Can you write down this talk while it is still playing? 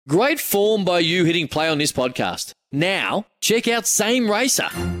Great form by you hitting play on this podcast. Now, check out Same Racer,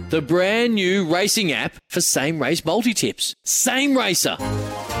 the brand new racing app for same race multi-tips. Same Racer.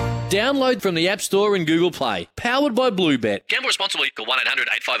 Download from the App Store and Google Play. Powered by Bluebet. Gamble responsibly. Call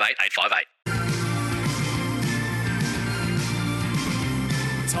 1-800-858-858.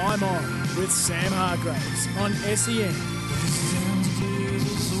 Time On with Sam Hargreaves on SEN.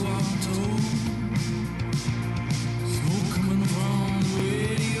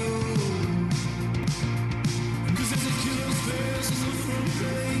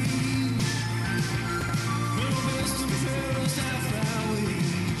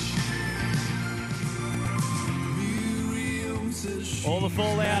 All the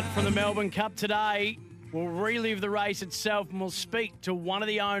fallout from the Melbourne Cup today. We'll relive the race itself and we'll speak to one of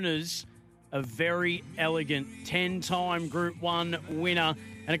the owners, a very elegant 10-time Group 1 winner.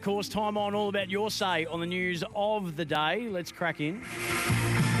 And, of course, Time On, all about your say on the news of the day. Let's crack in.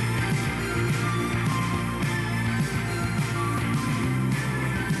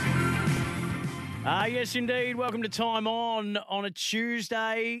 Yes, indeed. Welcome to Time On a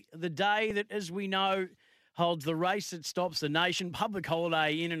Tuesday, the day that, as we know, holds the race that stops the nation. Public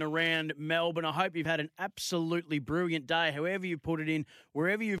holiday in and around Melbourne. I hope you've had an absolutely brilliant day, however you put it in,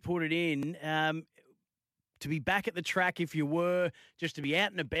 wherever you put it in. To be back at the track if you were, just to be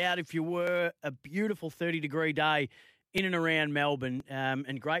out and about if you were. A beautiful 30-degree day in and around Melbourne,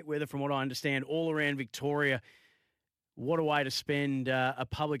 and great weather from what I understand all around Victoria. What a way to spend a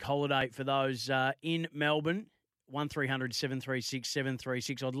public holiday for those in Melbourne. 1300 736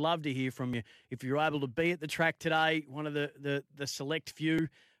 736. I'd love to hear from you if you're able to be at the track today, one of the select few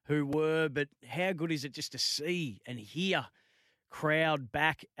who were, but how good is it just to see and hear crowd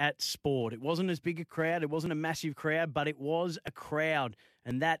back at sport? It wasn't as big a crowd, it wasn't a massive crowd, but it was a crowd,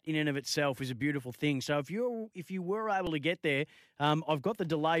 and that in and of itself is a beautiful thing. So if you were able to get there, I've got the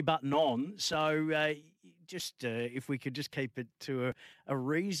delay button on, so if we could just keep it to a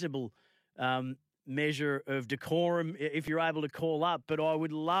reasonable measure of decorum if you're able to call up, but I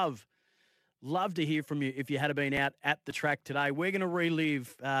would love to hear from you if you had been out at the track today. We're going to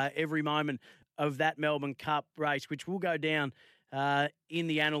relive every moment of that Melbourne Cup race, which will go down in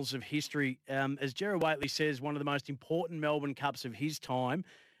the annals of history. As Gerard Whateley says, one of the most important Melbourne Cups of his time,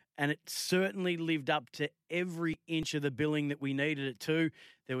 and it certainly lived up to every inch of the billing that we needed it to.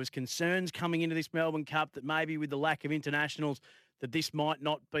 There was concerns coming into this Melbourne Cup that maybe with the lack of internationals that this might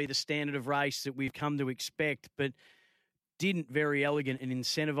not be the standard of race that we've come to expect, but didn't Very Elegant and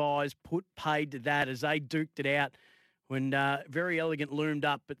Incentivised put paid to that as they duked it out when Very Elegant loomed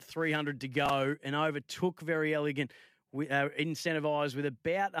up at 300 to go and overtook Very Elegant, Incentivised with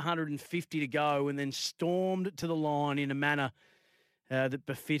about 150 to go, and then stormed to the line in a manner that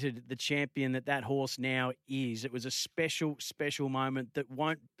befitted the champion that horse now is. It was a special, special moment that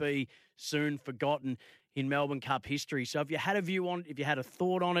won't be soon forgotten in Melbourne Cup history. So if you had a view on it, if you had a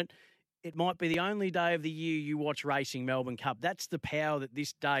thought on it, it might be the only day of the year you watch racing Melbourne Cup. That's the power that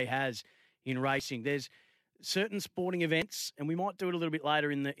this day has in racing. There's certain sporting events, and we might do it a little bit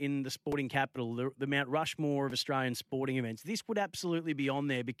later in the sporting capital, the Mount Rushmore of Australian sporting events. This would absolutely be on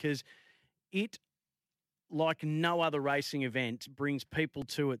there because it, like no other racing event, brings people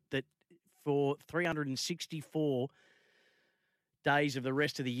to it that for 364 days of the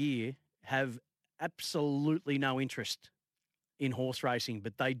rest of the year have absolutely no interest in horse racing,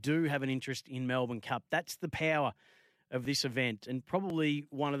 but they do have an interest in Melbourne Cup. That's the power of this event, and probably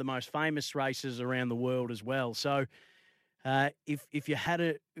one of the most famous races around the world as well. So if you had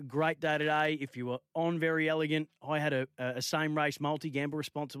a great day today, if you were on Very Elegant, I had a same race multi, gamble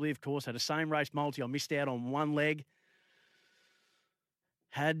responsibly, of course, had a same race multi. I missed out on one leg.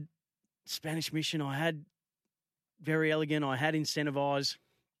 Had Spanish Mission, I had Very Elegant, I had Incentivised.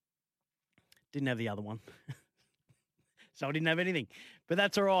 Didn't have the other one. So I didn't have anything. But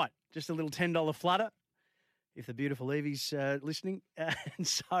that's all right. Just a little $10 flutter, if the beautiful Evie's listening. And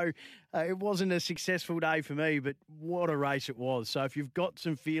so it wasn't a successful day for me, but what a race it was. So if you've got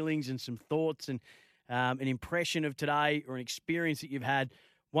some feelings and some thoughts and an impression of today or an experience that you've had,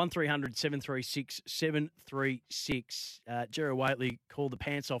 1300 736 736. Gerard Whateley called the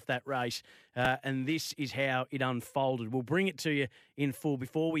pants off that race, and this is how it unfolded. We'll bring it to you in full.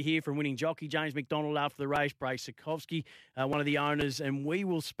 Before we hear from winning jockey James McDonald after the race, Brace Sikowski, one of the owners, and we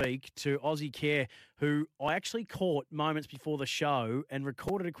will speak to Aussie Care, who I actually caught moments before the show and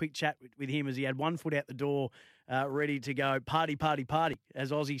recorded a quick chat with him as he had one foot out the door, ready to go party, party, party,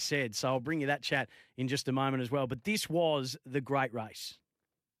 as Aussie said. So I'll bring you that chat in just a moment as well. But this was the great race.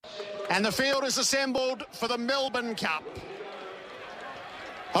 And the field is assembled for the Melbourne Cup.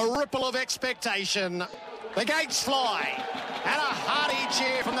 A ripple of expectation. The gates fly. And a hearty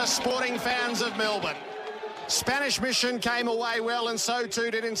cheer from the sporting fans of Melbourne. Spanish Mission came away well, and so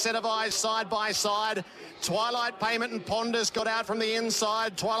too did Incentivize side by side. Twilight Payment and Pondus got out from the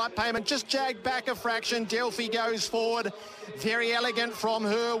inside. Twilight Payment just jagged back a fraction. Delphi goes forward. Very elegant from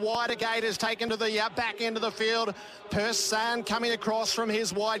her. Wider gate is taken to the back end of the field. Persan coming across from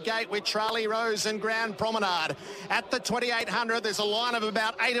his wide gate with Charlie Rose and Grand Promenade. At the 2800, there's a line of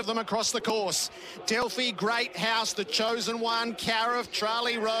about 8 of them across the course. Delphi, Great House, The Chosen One, Cariff,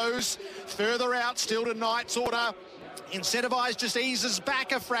 Charlie Rose. Further out still to Knight's Order. Incentivize just eases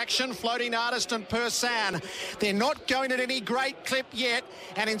back a fraction. Floating Artist and Persan. They're not going at any great clip yet.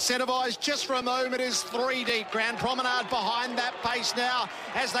 And Incentivize just for a moment is 3 deep. Grand Promenade behind that pace now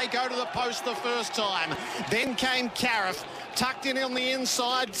as they go to the post the first time. Then came Cariff. Tucked in on the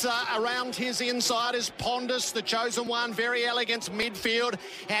inside, around his inside is Pondus, The Chosen One, very elegant midfield,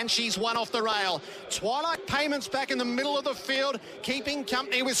 and she's one off the rail. Twilight Payments back in the middle of the field, keeping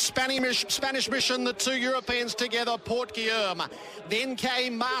company with Spanish Mission, the 2 Europeans together, Port Guillaume. Then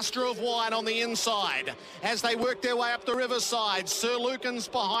came Master of Wine on the inside as they work their way up the riverside. Sir Lucan's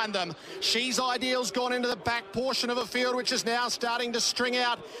behind them. She's Ideal's gone into the back portion of a field, which is now starting to string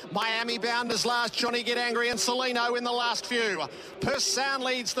out. Miami Bounders last, Johnny Get Angry and Celino in the last few. Persan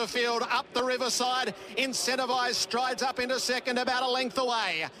leads the field up the riverside. Incentivize strides up into second, about a length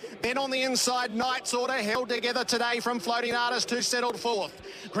away. Then on the inside, Knight's Order held together today from Floating Artist, who settled fourth.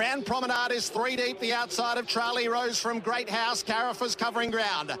 Grand Promenade is 3 deep, the outside of Charlie Rose from Great House. Cariff was covering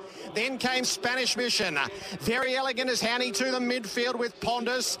ground. Then came Spanish Mission. Very elegant is Hanny to the midfield with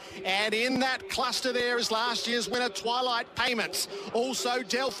Pondus. And in that cluster there is last year's winner, Twilight Payments. Also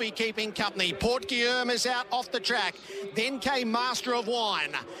Delphi keeping company. Port Guillaume is out off the track. Then came Master of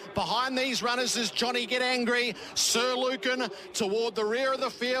Wine. Behind these runners is Johnny Get Angry. Sir Lucan. Toward the rear of the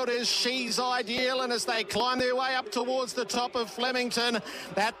field is She's Ideal. And as they climb their way up towards the top of Flemington,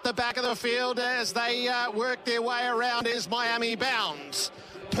 at the back of the field as they work their way around is Miami Bounds.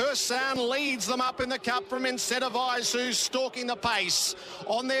 Persan leads them up in the cup from Incentivize, who's stalking the pace.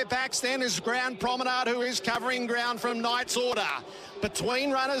 On their backs then is Grand Promenade, who is covering ground from Knight's Order. Between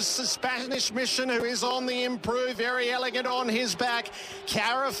runners, Spanish Mission, who is on the improve, very elegant on his back.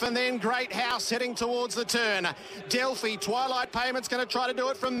 Cariff and then Great House heading towards the turn. Delphi, Twilight Payment's going to try to do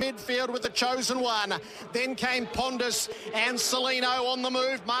it from midfield with The Chosen One. Then came Pondus and Celino on the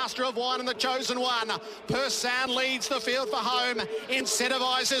move. Master of Wine and The Chosen One. Persan leads the field for home.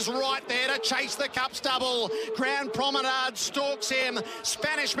 Incentivize is right there to chase the Cups double. Grand Promenade stalks him.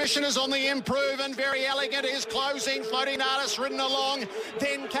 Spanish Mission is on the improve and very elegant is closing. Floating Artist ridden along.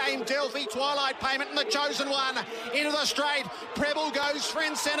 Then came Delphi, Twilight Payment and The Chosen One into the straight. Preble goes for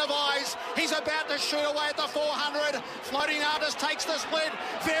Incentivize. He's about to shoot away at the 400. Floating Artist takes the split.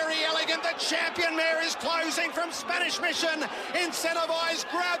 Very elegant. The champion mare is closing from Spanish Mission. Incentivize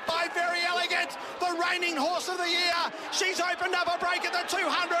grabbed by Very Elegant, the reigning horse of the year. She's opened up a break at the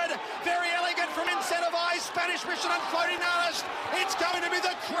 200. Very Elegant from Incentivize, Spanish Mission and Floating Artist. It's going to be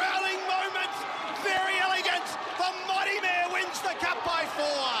the crowning moment. Very Elegant, the mighty mare wins the cup by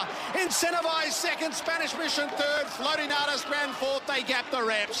 4. Incentivize second, Spanish Mission third, Floating Artist ran fourth, they gap the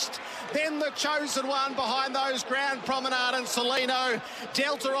reps. Then The Chosen One behind those, Grand Promenade and Celino.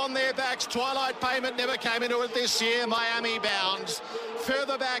 Delta on their backs, Twilight Payment never came into it this year, Miami Bounds.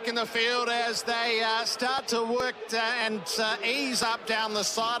 Further back in the field as they start to work and ease up down the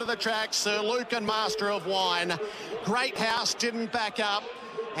side of the track, Sir Lucan, Master of Wine. Great House didn't back up.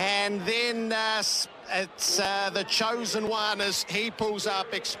 And then it's The Chosen One as he pulls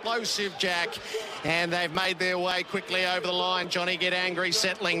up, Explosive Jack, and they've made their way quickly over the line. Johnny Get Angry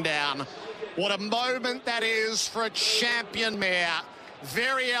settling down. What a moment that is for a champion mare.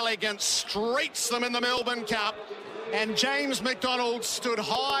 Very Elegant streets them in the Melbourne Cup, and James McDonald stood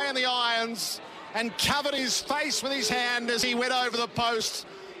high in the irons and covered his face with his hand as he went over the post.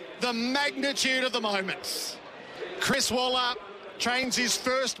 The magnitude of the moment. Chris Waller trains his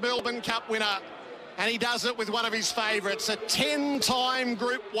first Melbourne Cup winner, and he does it with one of his favourites, a 10-time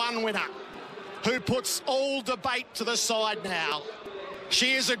Group 1 winner, who puts all debate to the side now.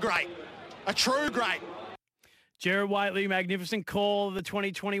 She is a great, a true great. Gerard Whateley, magnificent call of the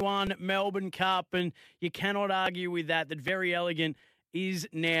 2021 Melbourne Cup, and you cannot argue with that Very Elegant is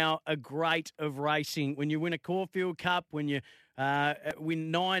now a great of racing. When you win a Caulfield Cup, when you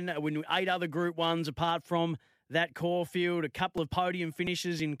win 8 other Group 1s apart from that Caulfield, a couple of podium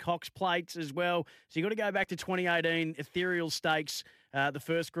finishes in Cox Plates as well. So you've got to go back to 2018, Ethereal Stakes, the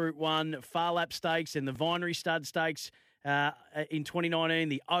first Group 1, Far Lap Stakes and the Vinery Stud Stakes in 2019,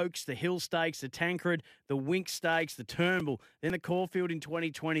 the Oaks, the Hill Stakes, the Tancred, the Wink Stakes, the Turnbull, then the Caulfield in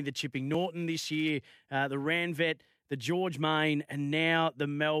 2020, the Chipping Norton this year, the Ranvet, the George Main, and now the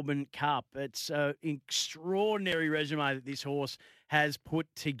Melbourne Cup. It's an extraordinary resume that this horse has put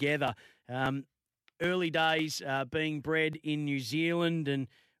together. Early days being bred in New Zealand, and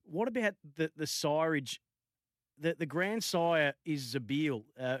what about the sireage? The grand sire is Zabeel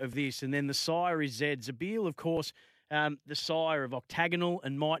of this, and then the sire is Zed. Zabeel, of course, the sire of Octagonal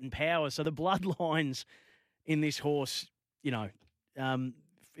and Might and Power. So the bloodlines in this horse,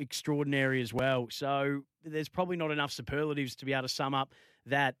 extraordinary as well. So there's probably not enough superlatives to be able to sum up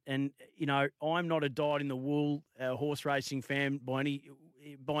that. And, I'm not a dyed-in-the-wool horse racing fan by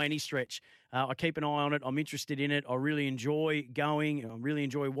any stretch. I keep an eye on it. I'm interested in it. I really enjoy going. I really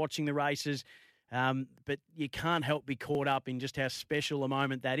enjoy watching the races. But you can't help be caught up in just how special a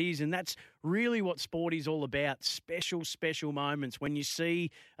moment that is. And that's really what sport is all about, special, special moments. When you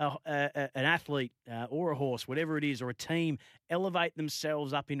see an athlete or a horse, whatever it is, or a team elevate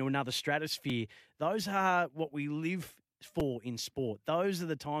themselves up into another stratosphere, those are what we live for in sport. Those are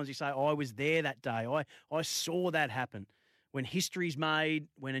the times you say, I was there that day. I saw that happen. When history's made,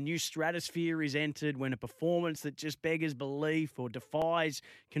 when a new stratosphere is entered, when a performance that just beggars belief or defies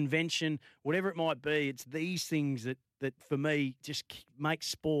convention, whatever it might be, it's these things that for me just make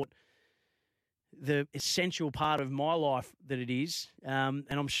sport the essential part of my life that it is. And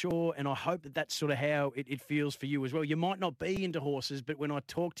I'm sure and I hope that that's sort of how it feels for you as well. You might not be into horses, but when I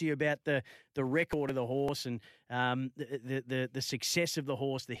talk to you about the record of the horse and the success of the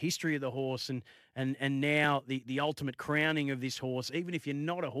horse, the history of the horse, and now the ultimate crowning of this horse, even if you're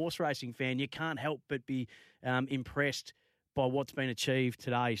not a horse racing fan, you can't help but be impressed by what's been achieved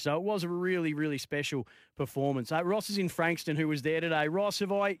today. So it was a really, really special performance. Ross is in Frankston, who was there today. Ross,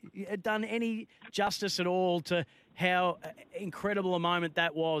 have I done any justice at all to how incredible a moment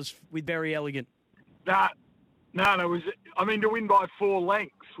that was with Very Elegant? No, it was, to win by 4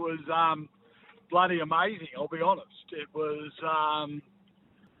 lengths was bloody amazing, I'll be honest. It was,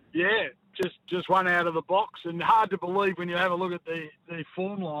 just one out of the box, and hard to believe when you have a look at the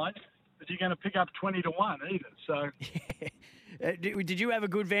form line that you're going to pick up 20 to 1 either. So, did you have a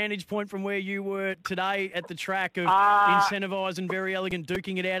good vantage point from where you were today at the track of Incentivised and Very Elegant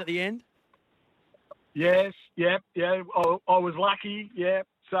duking it out at the end? Yes, yeah. I was lucky, yeah.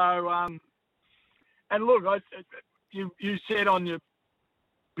 So, and look, you said on your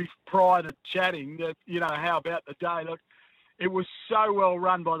prior to chatting that how about the day? Look, it was so well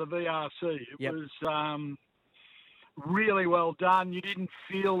run by the VRC. It was. Really well done. You didn't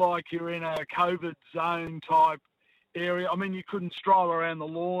feel like you're in a COVID zone type area. You couldn't stroll around the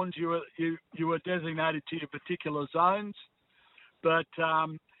lawns. You were designated to your particular zones. But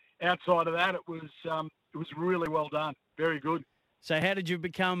outside of that, it was really well done. Very good. So how did you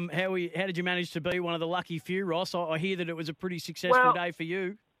manage to be one of the lucky few, Ross? I hear that it was a pretty successful day for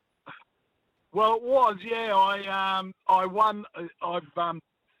you. Well, it was. Yeah, I won.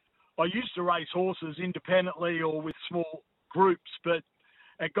 I used to race horses independently or with small groups, but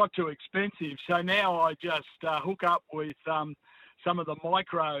it got too expensive. So now I just hook up with some of the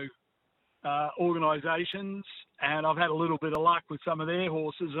micro organisations, and I've had a little bit of luck with some of their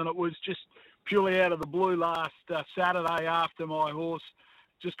horses, and it was just purely out of the blue last Saturday after my horse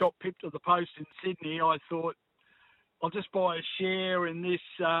just got pipped to the post in Sydney. I thought, I'll just buy a share in this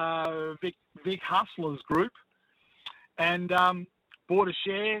Vic Hustlers group, and bought a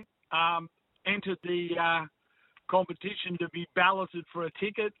share. Entered the competition to be balloted for a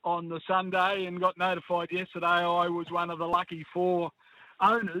ticket on the Sunday and got notified yesterday I was one of the lucky 4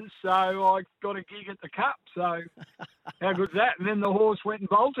 owners, so I got a gig at the Cup. So how good's that? And then the horse went and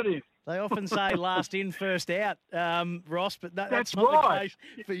bolted in. They often say last in, first out, Ross, but that's not right.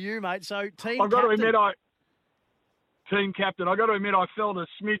 The case for you, mate. So team captain, I got to admit I felt a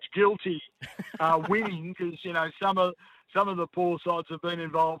smidge guilty winning because, some of the poor sides have been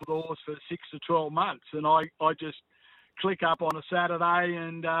involved with the horse for 6 to 12 months, and I just click up on a Saturday,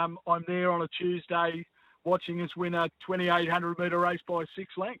 and I'm there on a Tuesday watching us win a 2,800-metre race by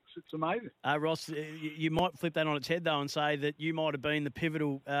 6 lengths. It's amazing. Ross, you might flip that on its head, though, and say that you might have been the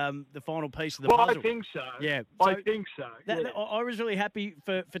pivotal, the final piece of the puzzle. I think so. Yeah. I think so. I was really happy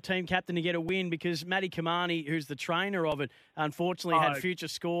for team captain to get a win because Matty Kamani, who's the trainer of it, unfortunately had future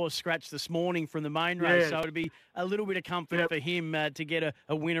scores scratched this morning from the main race, so it'd be a little bit of comfort for him to get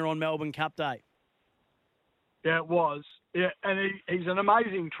a winner on Melbourne Cup Day. Yeah, it was. Yeah, and he's an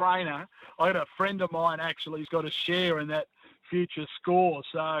amazing trainer. I had a friend of mine actually who's got a share in that future score.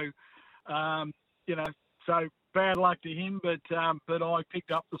 So, so bad luck to him, but I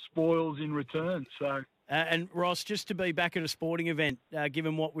picked up the spoils in return. So. And Ross, just to be back at a sporting event,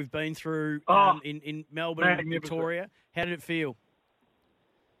 given what we've been through in Melbourne and Victoria, how did it feel?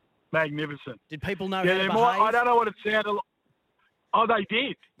 magnificent. Did people know Yeah, how to behave? I don't know what it sounded like. Oh, they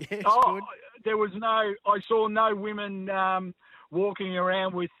did. Yes, Oh, good. I saw no women walking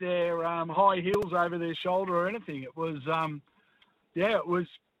around with their high heels over their shoulder or anything. It was, it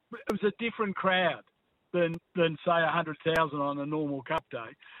was a different crowd than say 100,000 on a normal Cup day.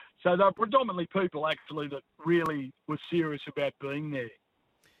 So they're predominantly people actually that really were serious about being there.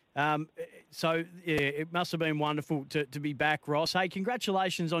 It must have been wonderful to be back, Ross. Hey,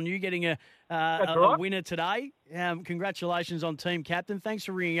 congratulations on you getting a right. winner today. Congratulations on team captain. Thanks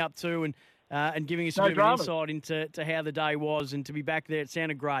for ringing up too and giving us a No bit dramas. of an insight into how the day was, and to be back there. It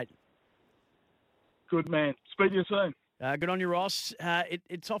sounded great. Good man. Speak to you soon. Good on you, Ross.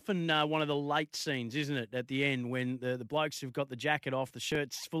 It's often one of the late scenes, isn't it, at the end when the blokes have got the jacket off, the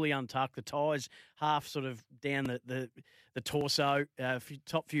shirt's fully untucked, the tie's half sort of down the torso,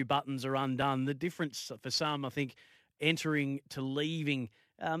 top few buttons are undone. The difference for some, I think, entering to leaving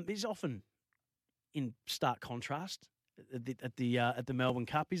is often in stark contrast at the Melbourne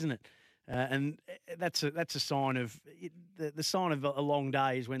Cup, isn't it? And that's a sign of the sign of a long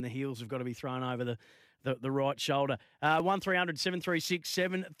day is when the heels have got to be thrown over the right shoulder. 1300 736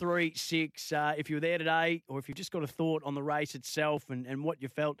 736. If you were there today, or if you've just got a thought on the race itself and what you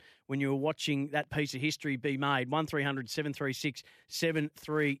felt when you were watching that piece of history be made, 1300 736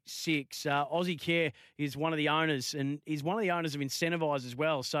 736. Aussie Care is one of the owners, and he's one of the owners of Incentivise as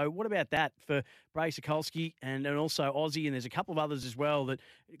well. So what about that for Bray Sokolsky and also Aussie, and there's a couple of others as well that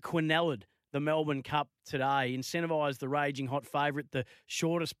quinelled the Melbourne Cup today. Incentivise, the raging hot favourite, the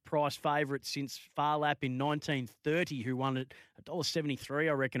shortest price favourite since Farlap in 1930, who won at $1.73,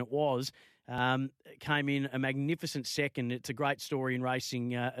 I reckon it was. Came in a magnificent second. It's a great story in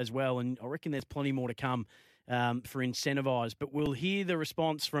racing as well, and I reckon there's plenty more to come for Incentivise. But we'll hear the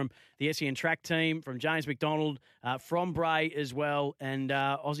response from the SEN track team, from James McDonald, from Bray as well, and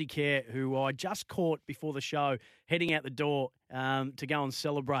Aussie Care, who I just caught before the show, heading out the door to go and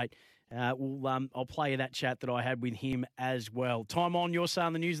celebrate. I'll play you that chat that I had with him as well. Time on, you're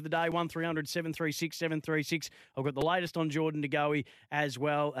saying the news of the day, 1300 736 736. I've got the latest on Jordan De Goey as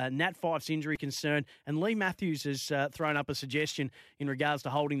well. Nat Fyfe's injury concern. And Lee Matthews has thrown up a suggestion in regards to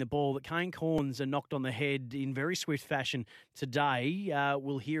holding the ball that Kane Corns are knocked on the head in very swift fashion today.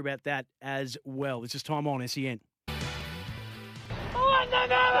 We'll hear about that as well. This is Time on SEN. Well,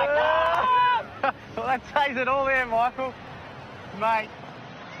 that says it all there, Michael. Mate.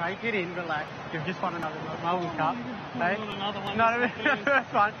 Take it in, relax. You've just won another Melbourne Cup. Hey? Another one. No,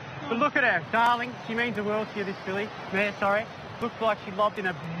 that's fine. But look at her, darling. She means the world to you, this filly. Mare, sorry. Looks like she lobbed in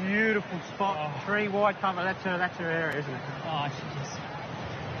a beautiful spot. Oh. 3 wide cover. That's her area, isn't it? Oh,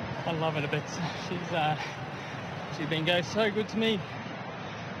 I love it a bit. She's been going so good to me.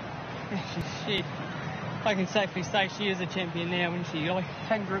 I can safely say she is a champion now, isn't she?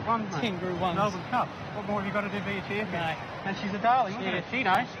 10 Group 1s, mate. 10 Group 1s. Melbourne Cup. What more have you got to do to be a champion? No. And she's a darling, isn't it? She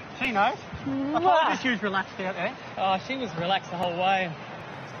knows. She knows. I thought she was relaxed out there. Oh, she was relaxed the whole way.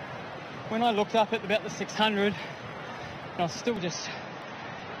 When I looked up at about the 600, I was still just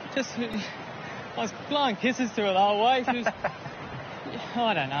I was blowing kisses to her the whole way. She was,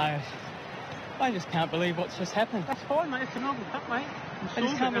 I don't know. I just can't believe what's just happened. That's fine, mate. It's the Melbourne Cup, mate. I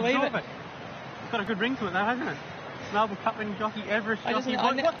just can't believe it. It's got a good ring to it, though, hasn't it? Melbourne Cup winning jockey, Everest jockey.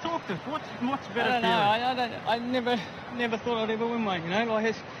 What talk to us? What's better I don't know. I never thought I'd ever win one. You know,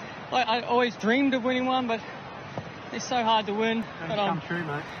 I always dreamed of winning one, but it's so hard to win. Dreams come true,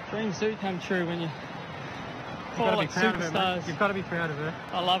 mate. Dreams do come true when you You've fall got to like be proud of her, superstars. mate. You've got to be proud of her.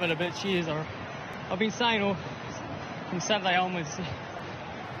 I love it a bit. She is. I've been saying all from Saturday onwards.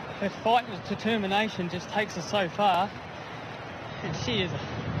 Her fight and determination just takes her so far, and she is.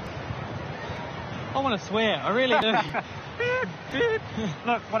 I want to swear. I really do.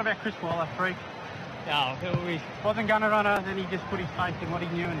 Look, what about Chris Waller, freak? Oh, we. Wasn't going to run her, then he just put his faith in what he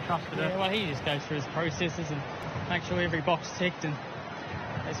knew and trusted Yeah, her. well, he just goes through his processes and makes sure every box ticked, and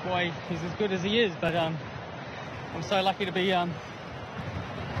that's why he's as good as he is. But I'm so lucky to be in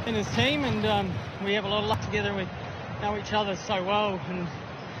his team, and we have a lot of luck together, and we know each other so well. And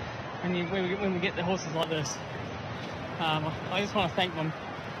when we get the horses like this, I just want to thank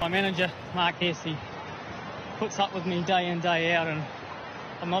my manager, Mark Hess. He puts up with me day in, day out, and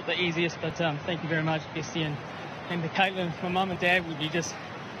I'm not the easiest, but thank you very much, Bessie, and to Caitlin. My mum and dad would be just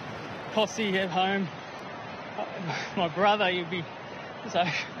posse at home. My brother, he'd be so,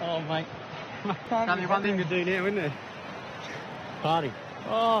 oh, mate. Only one thing to do now, isn't there? Party.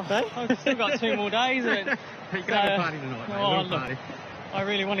 Oh, I've still got 2 more days of it. You can have a party tonight, mate. Oh, Little look, party. I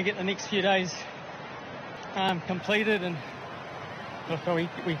really want to get the next few days completed, and look,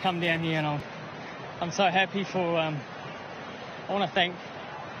 we come down here, and I'm so happy for. I want to thank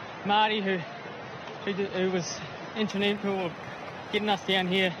Marty, who was instrumental of getting us down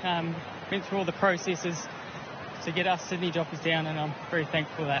here, went through all the processes to get us Sydney jockeys down, and I'm very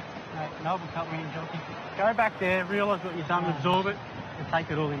thankful for that. Melbourne Cup winning jockey. Go back there, realise what you've done, absorb it, and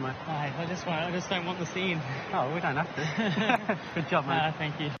take it all in, mate. I just don't want this to end. Oh, we don't have to. Good job, mate.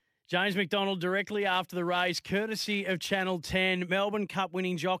 Thank you. James McDonald directly after the race, courtesy of Channel 10, Melbourne Cup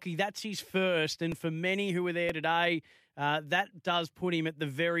winning jockey. That's his first, and for many who were there today, that does put him at the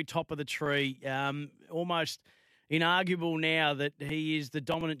very top of the tree. Almost inarguable now that he is the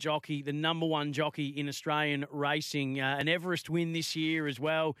dominant jockey, the number one jockey in Australian racing. An Everest win this year as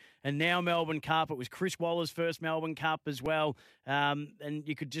well, and now Melbourne Cup. It was Chris Waller's first Melbourne Cup as well, and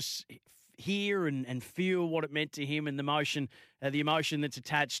you could just hear and feel what it meant to him and the emotion that's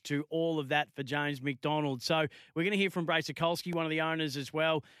attached to all of that for James McDonald. So we're going to hear from Brace Sokolsky, one of the owners as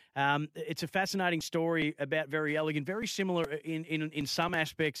well. It's a fascinating story about Very Elegant, very similar in some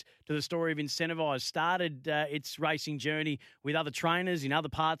aspects to the story of Incentivise. Started its racing journey with other trainers in other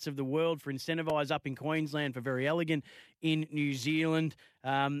parts of the world for Incentivise up in Queensland, for Very Elegant in New Zealand,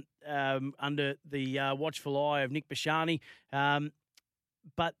 under the watchful eye of Nick Bashani.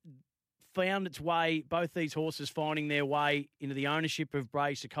 But found its way, both these horses finding their way into the ownership of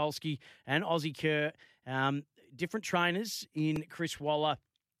Brace Sokolsky and Aussie Kerr. Different trainers in Chris Waller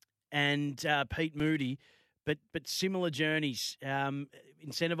and Pete Moody, but similar journeys.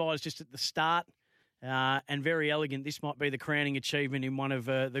 Incentivised just at the start, and Very Elegant. This might be the crowning achievement in one of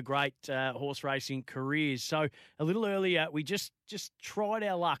the great horse racing careers. So a little earlier, we just tried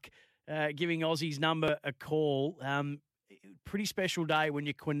our luck giving Aussie's number a call. Pretty special day when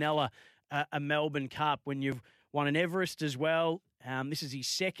you Quinella a Melbourne Cup, when you've won an Everest as well. This is his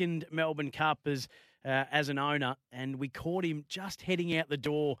second Melbourne Cup as an owner, and we caught him just heading out the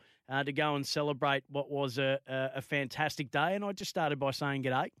door to go and celebrate what was a fantastic day. And I just started by saying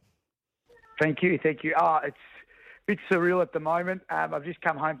g'day. Thank you. Oh, it's a bit surreal at the moment. I've just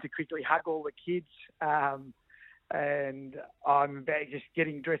come home to quickly hug all the kids, and I'm about just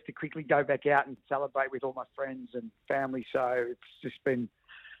getting dressed to quickly go back out and celebrate with all my friends and family. So it's been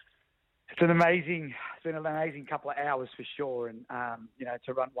an amazing couple of hours for sure. And,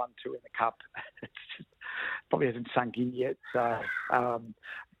 to run 1-2 in the Cup, it's just, probably hasn't sunk in yet. So,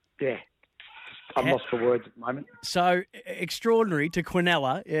 I'm lost for words at the moment. So extraordinary to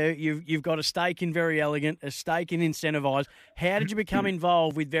Quinella. You've got a stake in Very Elegant, a stake in Incentivise. How did you become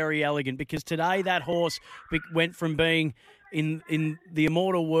involved with Very Elegant? Because today that horse went from being, in the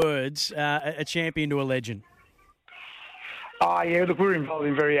immortal words, a champion to a legend. Oh, yeah, look, we were involved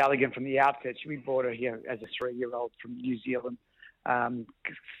in Very Elegant from the outset. We bought her here as a 3-year-old from New Zealand. A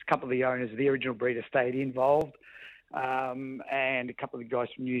couple of the owners of the original breeder stayed involved. And a couple of the guys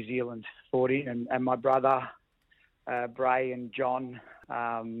from New Zealand bought in, and my brother, Bray and John,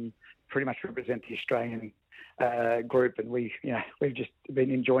 pretty much represent the Australian group, and we've just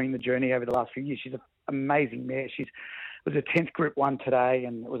been enjoying the journey over the last few years. She's an amazing mare. It was a 10th Group 1 today,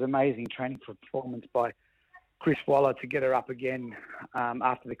 and it was amazing training for performance by Chris Waller to get her up again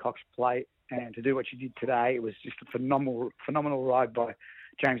after the Cox Plate, and to do what she did today. It was just a phenomenal ride by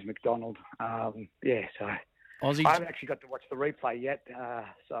James McDonald. So Aussie. I haven't actually got to watch the replay yet,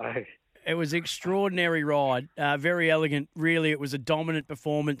 so... It was an extraordinary ride. Very Elegant. Really, it was a dominant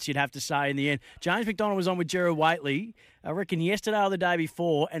performance, you'd have to say, in the end. James McDonald was on with Gerard Whateley, I reckon yesterday or the day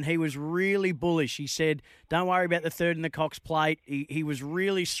before, and he was really bullish. He said, don't worry about the third in the Cox Plate. He was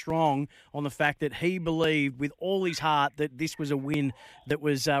really strong on the fact that he believed with all his heart that this was a win that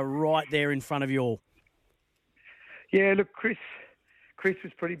was right there in front of you all. Yeah, look, Chris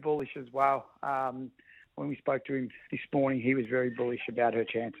was pretty bullish as well. When we spoke to him this morning, he was very bullish about her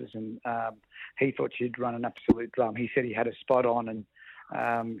chances, and he thought she'd run an absolute drum. He said he had a spot on,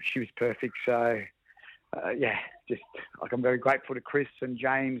 and she was perfect. So, I'm very grateful to Chris and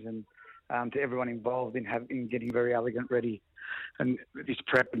James and to everyone involved in getting Very Elegant ready and this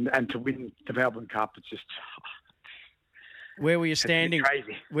prep and to win the Melbourne Cup. It's just where were you standing?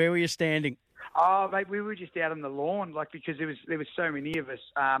 Crazy. Where were you standing? Oh, mate, we were just out on the lawn, because there was so many of us.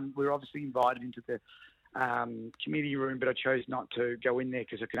 We were obviously invited into the committee room, but I chose not to go in there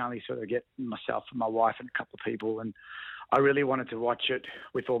because I could only sort of get myself and my wife and a couple of people, and I really wanted to watch it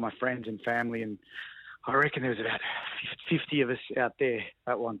with all my friends and family, and I reckon there was about 50 of us out there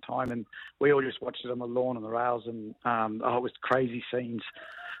at one time, and we all just watched it on the lawn on the rails, and it was crazy scenes,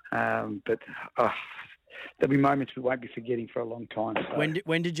 but there'll be moments we won't be forgetting for a long time. So.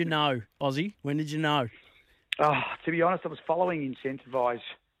 When did you know, Aussie? When did you know? Oh, to be honest, I was following Incentivise.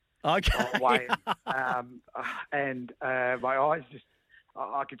 Okay. Way. And my eyes just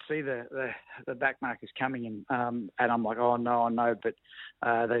I could see the back markers coming in, and I'm like, oh no, I know, but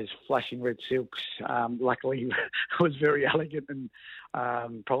those flashing red silks, luckily, was very elegant, and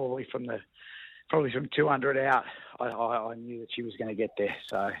probably from 200 out, I knew that she was going to get there,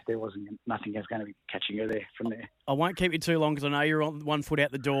 so there wasn't nothing else going to be catching her there from there. I won't keep you too long because I know you're on 1 foot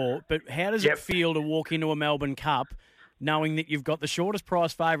out the door, but how does it feel to walk into a Melbourne Cup knowing that you've got the shortest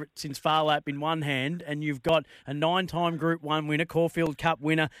price favourite since Far Lap in one hand and you've got a 9-time Group 1 winner, Caulfield Cup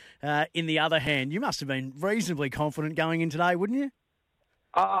winner, in the other hand? You must have been reasonably confident going in today, wouldn't you?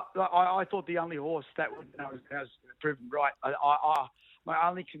 I thought the only horse that was proven right. My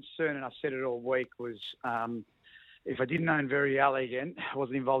only concern, and I've said it all week, was if I didn't own Very Elegant, I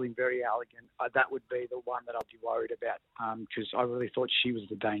wasn't involved in Very Elegant, that would be the one that I'd be worried about because I really thought she was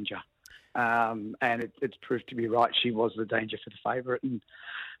the danger. And it's proved to be right. She was the danger for the favourite.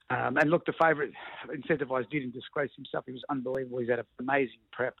 And look, the favourite, Incentivised, didn't disgrace himself. He was unbelievable. He's had an amazing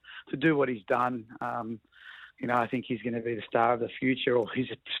prep to do what he's done. I think he's going to be the star of the future, or he's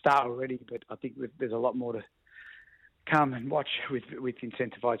a star already, but I think there's a lot more to come and watch with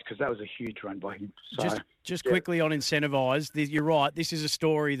Incentivised because that was a huge run by him. So, just quickly on Incentivised, you're right. This is a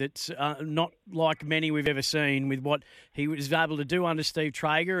story that's not like many we've ever seen with what he was able to do under Steve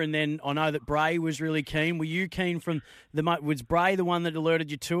Traeger, and then I know that Bray was really keen. Were you keen from was Bray the one that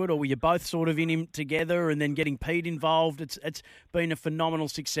alerted you to it, or were you both sort of in him together and then getting Pete involved? It's been a phenomenal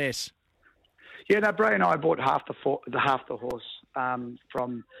success. Yeah, no, Bray and I bought half the horse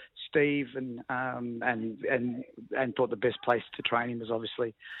from Steve, and thought the best place to train him was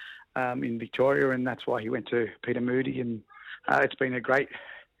obviously in Victoria, and that's why he went to Peter Moody, and it's been a great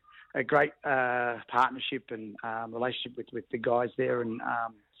partnership and relationship with the guys there, and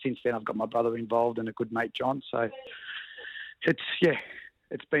since then I've got my brother involved and a good mate John, so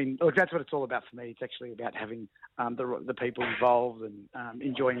it's been, look, that's what it's all about for me. It's actually about having the people involved and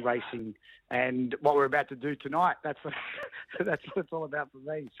enjoying racing, and what we're about to do tonight. That's what it's all about for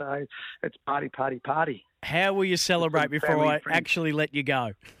me. So it's party, party, party. How will you celebrate before I actually let you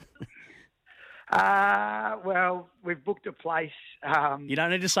go? Well, we've booked a place. You don't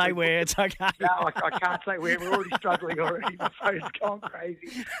need to say where. It's okay. No, I can't say where. We're already struggling already. My phone's gone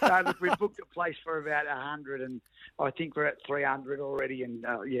crazy. No, look, we've booked a place for about 100, and I think we're at 300 already. And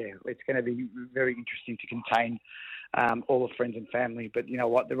it's going to be very interesting to contain all the friends and family. But you know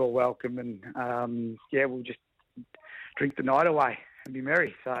what? They're all welcome, and we'll just drink the night away and be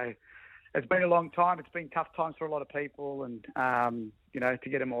merry. So it's been a long time. It's been tough times for a lot of people, and to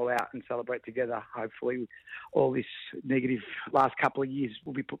get them all out and celebrate together. Hopefully, all this negative last couple of years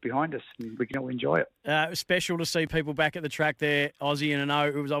will be put behind us, and we can all enjoy it. It was special to see people back at the track there, Aussie, and I know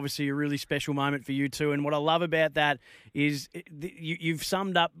it was obviously a really special moment for you too. And what I love about that is you've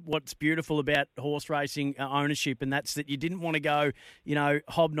summed up what's beautiful about horse racing ownership, and that's that you didn't want to go,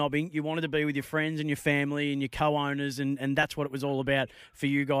 hobnobbing. You wanted to be with your friends and your family and your co-owners, and that's what it was all about for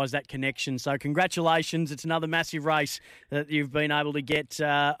you guys, that connection. So congratulations. It's another massive race that you've been able to get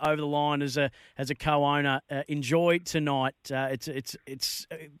over the line as a co-owner. Enjoy tonight. It's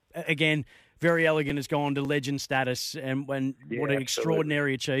again, Very Elegant has gone to legend status, and what an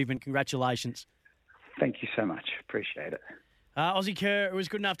extraordinary achievement. Congratulations. Thank you so much. Appreciate it. Aussie Kerr was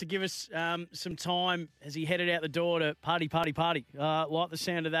good enough to give us some time as he headed out the door to party, party, party. Like the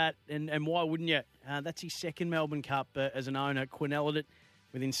sound of that, and why wouldn't you? That's his second Melbourne Cup as an owner. Quinelled it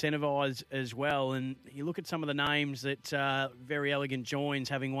with Incentivised as well. And you look at some of the names that Very Elegant joins,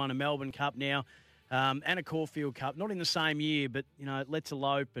 having won a Melbourne Cup now and a Caulfield Cup, not in the same year, but, Let's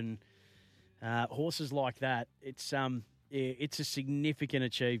Elope and horses like that. It's a significant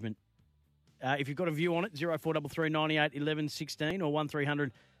achievement. If you've got a view on it, 0433 98 11 16 or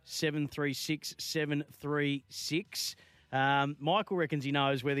 1300 736 736. Michael reckons he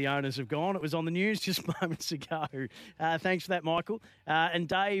knows where the owners have gone. It was on the news just moments ago. Thanks for that, Michael. And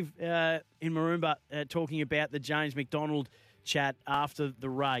Dave in Maroomba talking about the James McDonald chat after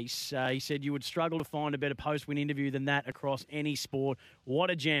the race. He said you would struggle to find a better post-win interview than that across any sport. What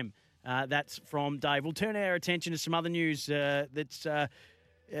a gem. That's from Dave. We'll turn our attention to some other news that's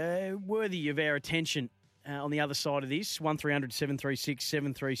worthy of our attention. On the other side of this, 1300 736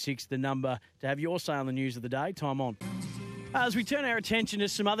 736, the number to have your say on the news of the day. Time on. As we turn our attention to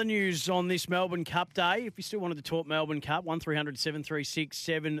some other news on this Melbourne Cup day, if you still wanted to talk Melbourne Cup, 1300 736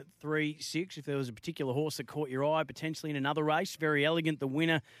 736. If there was a particular horse that caught your eye, potentially in another race, Very Elegant, the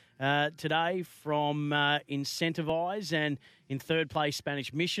winner today from Incentivised, and in third place,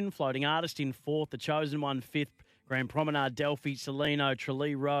 Spanish Mission, Floating Artist in fourth, The Chosen One fifth, Grand Promenade, Delphi, Salino,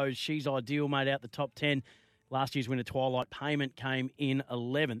 Tralee Rose, She's Ideal made out the top 10. Last year's winner, Twilight Payment, came in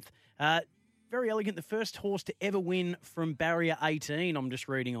 11th. very elegant. The first horse to ever win from barrier 18, I'm just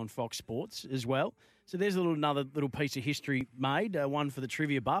reading on Fox Sports as well. So there's another little piece of history made, one for the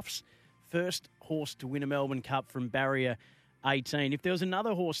trivia buffs. First horse to win a Melbourne Cup from barrier 18. If there was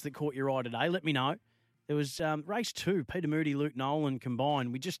another horse that caught your eye today, let me know. There was race 2, Peter Moody, Luke Nolan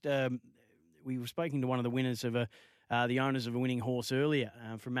combined. We were speaking to one of the winners of the owners of a winning horse earlier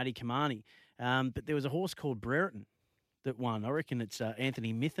from Matty Kamani. But there was a horse called Brereton that won. I reckon it's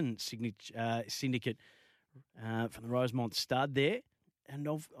Anthony Mithen syndicate from the Rosemont stud there. And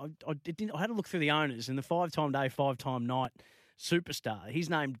I had a look through the owners, and the 5-time day, 5-time night superstar, his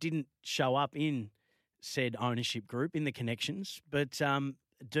name didn't show up in said ownership group in the connections. But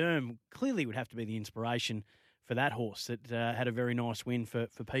Derm clearly would have to be the inspiration for that horse that had a very nice win for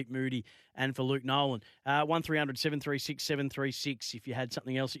Pete Moody and for Luke Nolan. 1300 736 736 if you had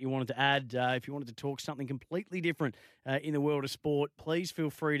something else that you wanted to add. If you wanted to talk something completely different in the world of sport, please feel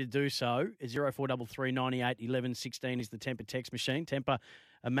free to do so. 0433 98 11 16 is the Temper text machine. Temper,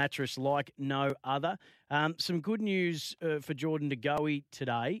 a mattress like no other. Some good news for Jordan De Goey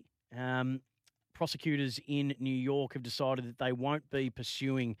today. Prosecutors in New York have decided that they won't be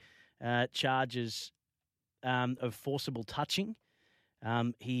pursuing charges of forcible touching.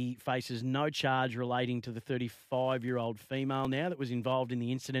 He faces no charge relating to the 35-year-old female now that was involved in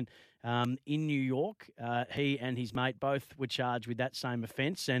the incident in New York. He and his mate both were charged with that same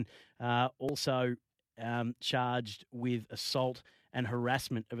offence and also charged with assault and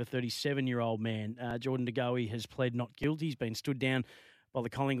harassment of a 37-year-old man. Jordan De Goey has pled not guilty. He's been stood down by the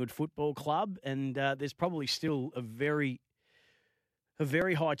Collingwood Football Club, and there's probably still a very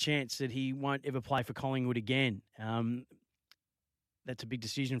high chance that he won't ever play for Collingwood again. That's a big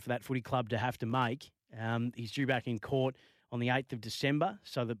decision for that footy club to have to make. He's due back in court on the 8th of December,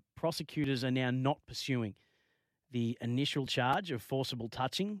 so the prosecutors are now not pursuing the initial charge of forcible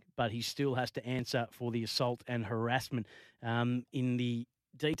touching, but he still has to answer for the assault and harassment. In the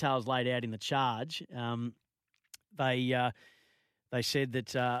details laid out in the charge, they said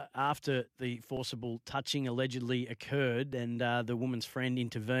that after the forcible touching allegedly occurred and the woman's friend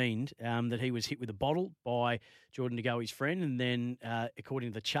intervened, that he was hit with a bottle by Jordan De Goey's friend. And then, according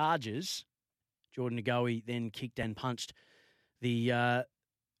to the charges, Jordan De Goey then kicked and punched the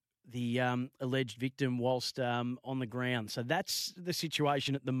alleged victim whilst on the ground. So that's the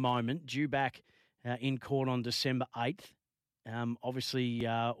situation at the moment, due back in court on December 8th. Obviously,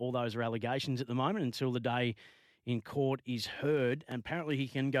 all those are allegations at the moment until the day in court is heard, and apparently he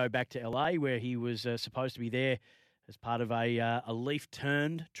can go back to LA where he was supposed to be there as part of a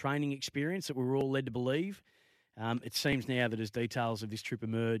leaf-turned training experience that we were all led to believe. It seems now that as details of this trip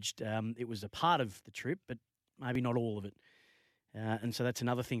emerged, it was a part of the trip, but maybe not all of it. And so that's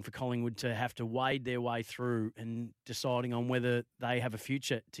another thing for Collingwood to have to wade their way through and deciding on whether they have a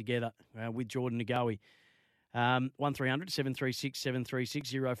future together with Jordan De Goey. 1300 736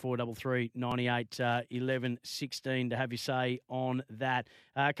 736 0433 98 11 16 to have your say on that.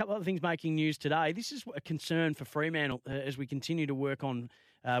 A couple of other things making news today. This is a concern for Fremantle as we continue to work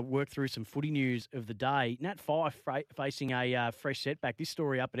through some footy news of the day. Nat Fyfe facing a fresh setback. This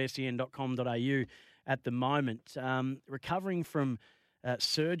story up at sen.com.au at the moment. Recovering from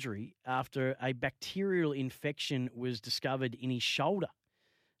surgery after a bacterial infection was discovered in his shoulder.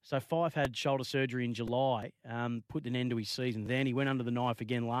 So Fyfe had shoulder surgery in July, put an end to his season then. He went under the knife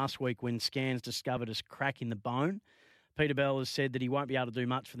again last week when scans discovered a crack in the bone. Peter Bell has said that he won't be able to do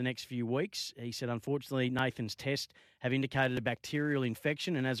much for the next few weeks. He said, unfortunately, Nathan's tests have indicated a bacterial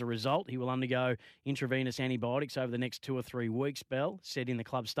infection, and as a result, he will undergo intravenous antibiotics over the next 2 or 3 weeks, Bell said in the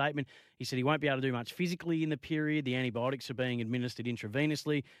club statement. He said he won't be able to do much physically in the period. The antibiotics are being administered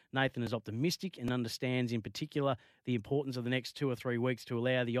intravenously. Nathan is optimistic and understands in particular the importance of the next 2 or 3 weeks to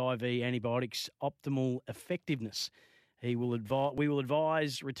allow the IV antibiotics optimal effectiveness. We will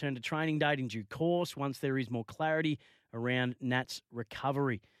advise return to training date in due course once there is more clarity around Nat's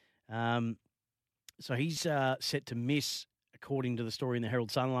recovery. So he's set to miss, according to the story in the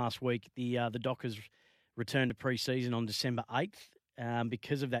Herald Sun last week. The Dockers returned to pre-season on December 8th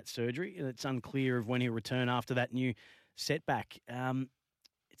because of that surgery. It's unclear of when he'll return after that new setback.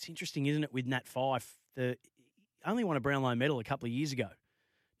 It's interesting, isn't it, with Nat Fyfe? He only won a Brownlow medal a couple of years ago.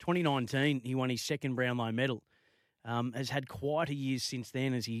 2019, he won his second Brownlow medal. Has had quite a year since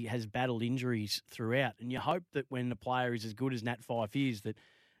then as he has battled injuries throughout. And you hope that when a player is as good as Nat Fyfe is, that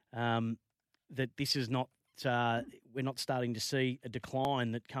that this is not we're not starting to see a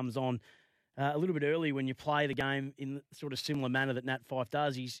decline that comes on a little bit early when you play the game in the sort of similar manner that Nat Fyfe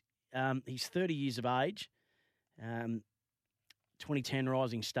does. He's 30 years of age, 2010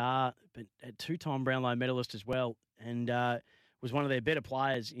 Rising Star, but a 2-time Brownlow medalist as well. And was one of their better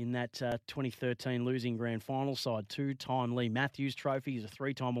players in that 2013 losing grand final side. 2-time Lee Matthews Trophy. He's a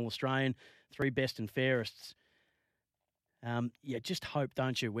 3-time All-Australian, 3 best and fairests. Just hope,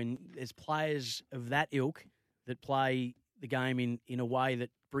 don't you, when there's players of that ilk that play the game in a way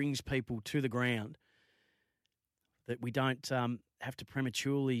that brings people to the ground, that we don't have to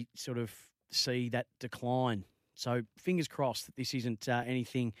prematurely sort of see that decline. So fingers crossed that this isn't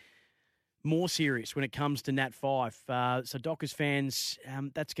anything more serious when it comes to Nat 5. So Dockers fans,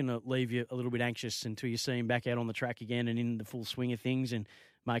 that's going to leave you a little bit anxious until you see him back out on the track again and in the full swing of things and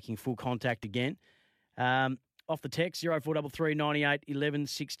making full contact again. Off the text, 0433 98 11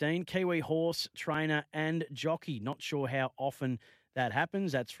 16. Kiwi horse, trainer and jockey. Not sure how often that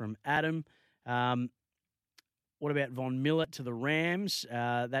happens. That's from Adam. What about Von Miller to the Rams?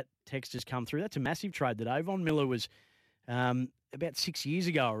 That text has come through. That's a massive trade today. Von Miller was about 6 years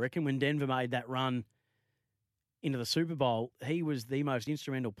ago, I reckon, when Denver made that run into the Super Bowl. He was the most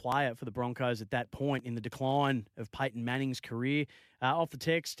instrumental player for the Broncos at that point in the decline of Peyton Manning's career. Off the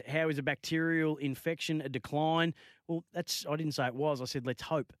text, how is a bacterial infection a decline? Well, I didn't say it was. I said let's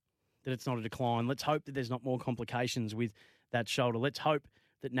hope that it's not a decline. Let's hope that there's not more complications with that shoulder. Let's hope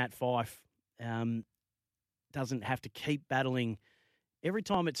that Nat Fyfe doesn't have to keep battling. Every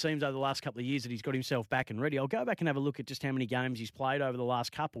time it seems over the last couple of years that he's got himself back and ready, I'll go back and have a look at just how many games he's played over the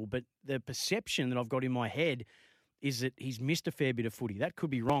last couple. But the perception that I've got in my head is that he's missed a fair bit of footy. That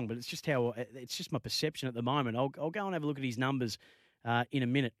could be wrong, but it's just my perception at the moment. I'll go and have a look at his numbers in a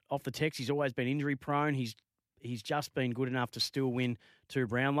minute. Off the text, he's always been injury prone. He's just been good enough to still win 2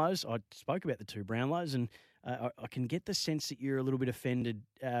 Brownlows. I spoke about the 2 Brownlows, and I can get the sense that you're a little bit offended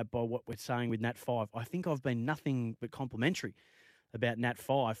by what we're saying with Nat Fyfe. I think I've been nothing but complimentary about Nat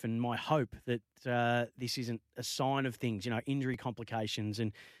Fyfe, and my hope that this isn't a sign of things, injury complications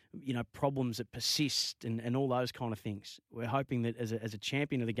and, problems that persist and all those kind of things. We're hoping that as a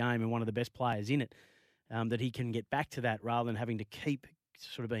champion of the game and one of the best players in it, that he can get back to that rather than having to keep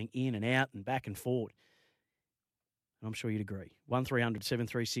sort of being in and out and back and forward. And I'm sure you'd agree. 1300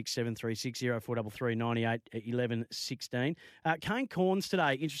 736 736 0433 98 11 16. Kane Corns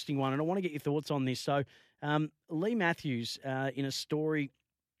today, interesting one, and I want to get your thoughts on this. So, Lee Matthews, in a story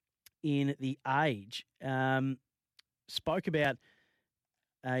in The Age, spoke about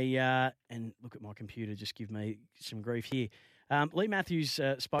and look at my computer, just give me some grief here. Lee Matthews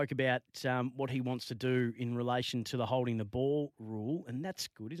spoke about what he wants to do in relation to the holding the ball rule, and that's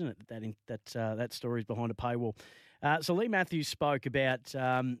good, isn't it? That story is behind a paywall. So Lee Matthews spoke about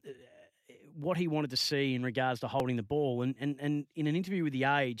what he wanted to see in regards to holding the ball, and in an interview with The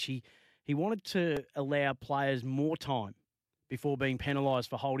Age, he wanted to allow players more time before being penalised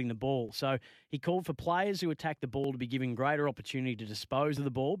for holding the ball. So he called for players who attack the ball to be given greater opportunity to dispose of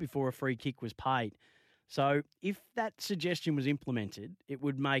the ball before a free kick was paid. So if that suggestion was implemented, it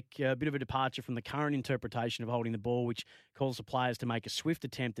would make a bit of a departure from the current interpretation of holding the ball, which calls for players to make a swift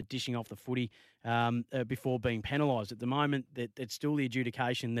attempt at dishing off the footy before being penalised. At the moment, it's still the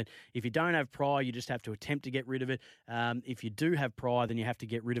adjudication that if you don't have prior, you just have to attempt to get rid of it. If you do have prior, then you have to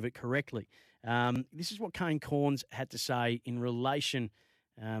get rid of it correctly. This is what Kane Corns had to say in relation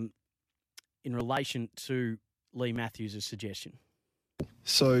to Lee Matthews' suggestion.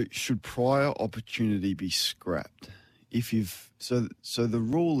 So should prior opportunity be scrapped? So the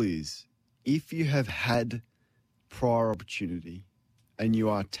rule is, if you have had prior opportunity and you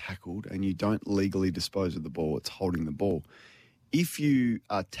are tackled and you don't legally dispose of the ball, it's holding the ball. If you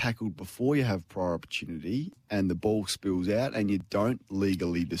are tackled before you have prior opportunity and the ball spills out and you don't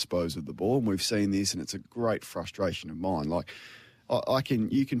legally dispose of the ball, and we've seen this and it's a great frustration of mine. Like,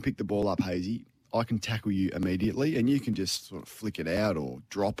 you can pick the ball up, Hazy. I can tackle you immediately and you can just sort of flick it out or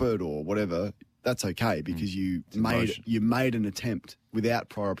drop it or whatever. That's okay because you made an attempt without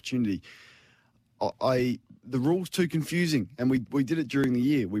prior opportunity. The rule's too confusing, and we did it during the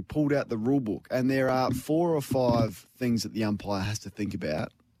year. We pulled out the rule book, and there are 4 or 5 things that the umpire has to think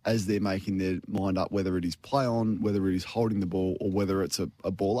about as they're making their mind up, whether it is play on, whether it is holding the ball, or whether it's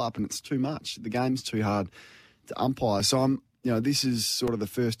a ball up, and it's too much. The game's too hard to umpire. So this is sort of the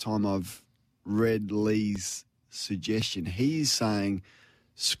first time I've read Lee's suggestion. He's saying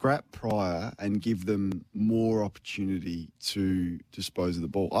scrap prior and give them more opportunity to dispose of the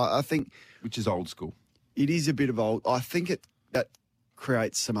ball. I think, which is old school. It is a bit of old. I think that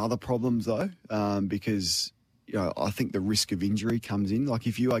creates some other problems though, because I think the risk of injury comes in. Like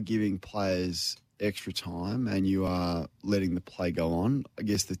if you are giving players extra time and you are letting the play go on, I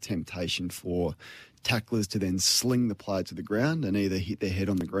guess the temptation for tacklers to then sling the player to the ground and either hit their head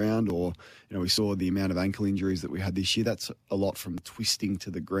on the ground or, we saw the amount of ankle injuries that we had this year. That's a lot from twisting to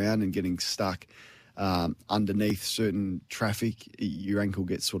the ground and getting stuck. underneath certain traffic, your ankle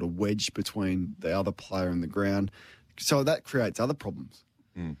gets sort of wedged between the other player and the ground. So that creates other problems.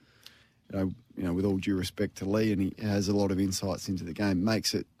 Mm. You know, with all due respect to Lee, and he has a lot of insights into the game,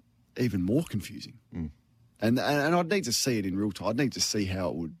 makes it even more confusing. Mm. And I'd need to see it in real time. I'd need to see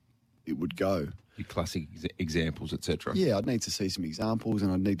how it would go. Your classic examples, etc. Yeah, I'd need to see some examples,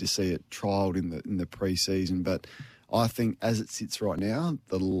 and I'd need to see it trialled in the pre-season. But I think as it sits right now,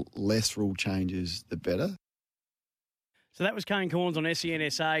 the less rule changes, the better. So that was Kane Corns on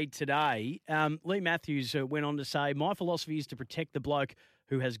SENSA today. Lee Matthews went on to say, my philosophy is to protect the bloke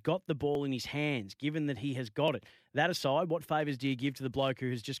who has got the ball in his hands, given that he has got it. That aside, what favours do you give to the bloke who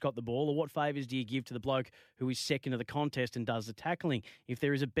has just got the ball, or what favours do you give to the bloke who is second to the contest and does the tackling? If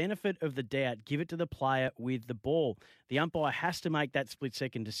there is a benefit of the doubt, give it to the player with the ball. The umpire has to make that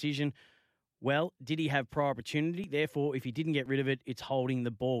split-second decision. Well, did he have prior opportunity? Therefore, if he didn't get rid of it, it's holding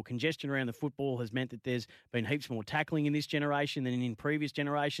the ball. Congestion around the football has meant that there's been heaps more tackling in this generation than in previous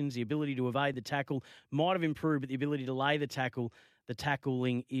generations. The ability to evade the tackle might have improved, but the ability to lay the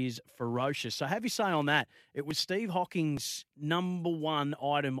tackling is ferocious. So have you say on that, it was Steve Hocking's number one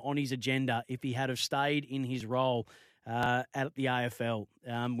item on his agenda if he had have stayed in his role at the AFL.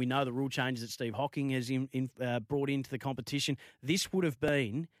 We know the rule changes that Steve Hocking has brought into the competition. This would have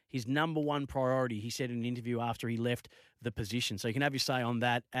been his number one priority, he said in an interview after he left the position. So you can have your say on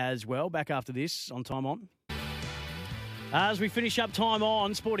that as well. Back after this on Time On. As we finish up Time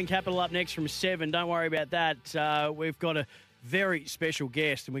On, Sporting Capital up next from 7. Don't worry about that. We've got a very special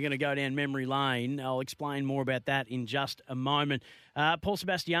guest, and we're going to go down memory lane. I'll explain more about that in just a moment. Paul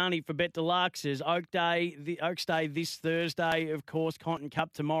Sebastiani for Bet Deluxe is Oaks Day this Thursday, of course. Continental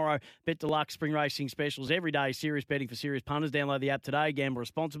Cup tomorrow. Bet Deluxe spring racing specials every day. Serious betting for serious punters. Download the app today. Gamble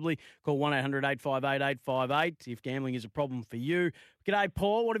responsibly. Call 1-800-858-858 if gambling is a problem for you. G'day,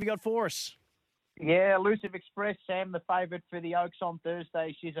 Paul. What have you got for us? Yeah, Elusive Express, Sam, the favourite for the Oaks on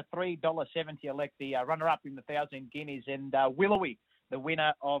Thursday. She's a $3.70 elect, the runner-up in the 1,000 guineas, and Willowy, the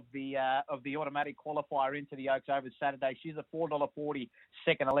winner of the automatic qualifier into the Oaks over Saturday. She's a $4.40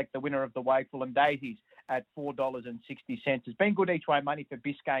 second elect, the winner of the Wakeful, and Daisies at $4.60. It's been good each way money for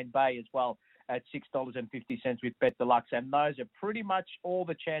Biscayne Bay as well at $6.50 with Bet Deluxe, and those are pretty much all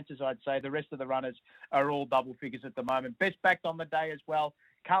the chances, I'd say. The rest of the runners are all double figures at the moment. Best backed on the day as well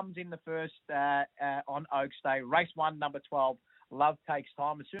comes in the first on Oaks Day. Race 1, number 12, Love Takes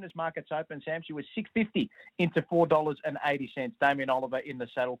Time. As soon as markets open, Sam, she was $6.50 into $4.80. Damien Oliver in the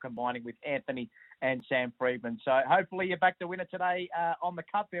saddle, combining with Anthony and Sam Friedman. So hopefully you're back to winner today on the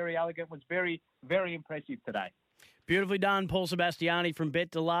Cup. Very elegant, was very, very impressive today. Beautifully done, Paul Sebastiani from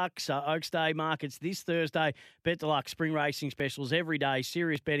Bet Deluxe. Oaks Day markets this Thursday. Bet Deluxe spring racing specials every day.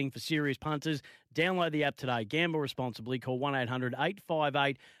 Serious betting for serious punters. Download the app today. Gamble responsibly. Call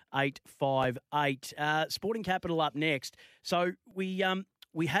 1-800-858-858. Sporting Capital up next. So we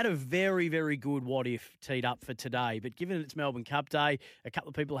had a very, very good what if teed up for today, but given it's Melbourne Cup Day, a couple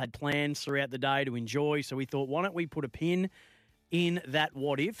of people had plans throughout the day to enjoy. So we thought, why don't we put a pin in that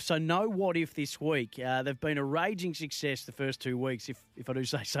what if? So no what if this week. They've been a raging success the first 2 weeks, if I do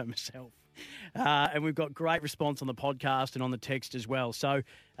say so myself. And we've got great response on the podcast and on the text as well. So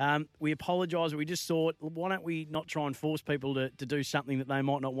we apologise, but we just thought, why don't we not try and force people to do something that they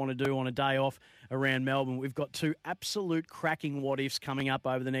might not want to do on a day off around Melbourne. We've got 2 absolute cracking what ifs coming up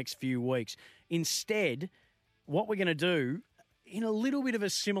over the next few weeks. Instead, what we're going to do, in a little bit of a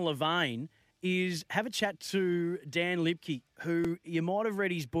similar vein, is have a chat to Dan Lipke, who you might have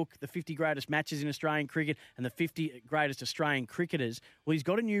read his book, The 50 Greatest Matches in Australian Cricket and the 50 Greatest Australian Cricketers. Well, he's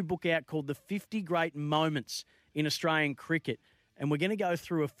got a new book out called The 50 Great Moments in Australian Cricket, and we're going to go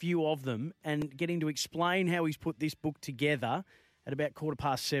through a few of them and get him to explain how he's put this book together at about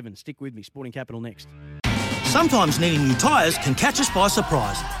 7:15. Stick with me. Sporting Capital next. Sometimes needing new tyres can catch us by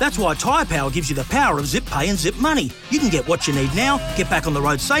surprise. That's why Tyre Power gives you the power of zip pay and zip money. You can get what you need now, get back on the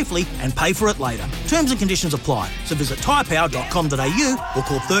road safely and pay for it later. Terms and conditions apply. So visit tyrepower.com.au or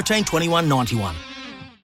call 13 21 91.